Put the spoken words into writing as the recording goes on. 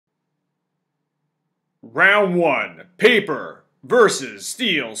Round 1. Paper versus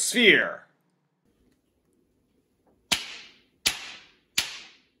steel sphere.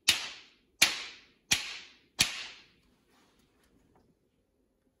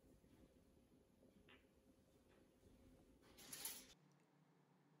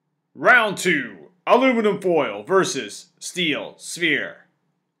 Round 2. Aluminum foil versus steel sphere.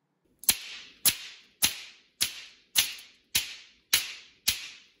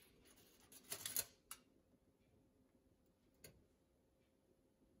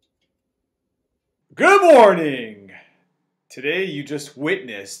 Good morning! Today you just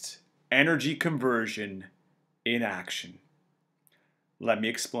witnessed energy conversion in action. Let me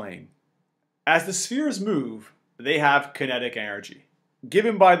explain. As the spheres move, they have kinetic energy,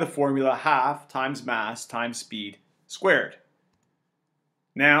 given by the formula half times mass times speed squared.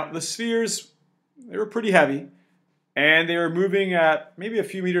 Now, the spheres, they were pretty heavy, and they were moving at maybe a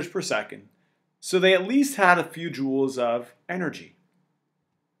few meters per second, so they at least had a few joules of energy.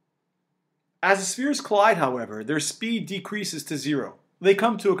 As the spheres collide, however, their speed decreases to zero. They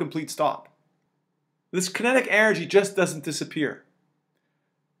come to a complete stop. This kinetic energy just doesn't disappear.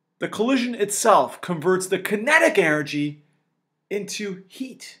 The collision itself converts the kinetic energy into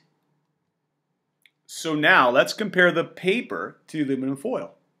heat. So now let's compare the paper to the aluminum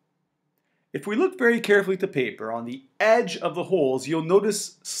foil. If we look very carefully at the paper, on the edge of the holes, you'll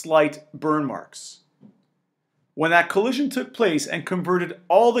notice slight burn marks. When that collision took place and converted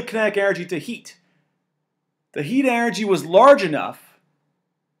all the kinetic energy to heat, the heat energy was large enough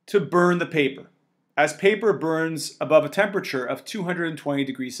to burn the paper, as paper burns above a temperature of 220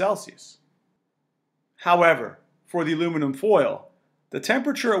 degrees Celsius. However, for the aluminum foil, the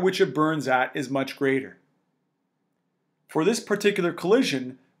temperature at which it burns at is much greater. For this particular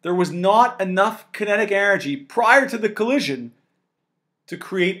collision, there was not enough kinetic energy prior to the collision to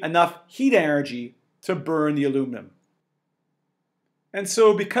create enough heat energy to burn the aluminum. And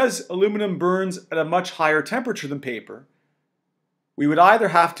so because aluminum burns at a much higher temperature than paper, we would either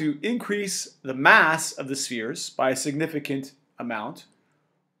have to increase the mass of the spheres by a significant amount,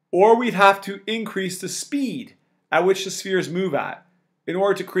 or we'd have to increase the speed at which the spheres move at in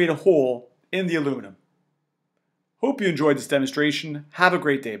order to create a hole in the aluminum. Hope you enjoyed this demonstration. Have a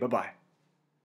great day. Bye-bye.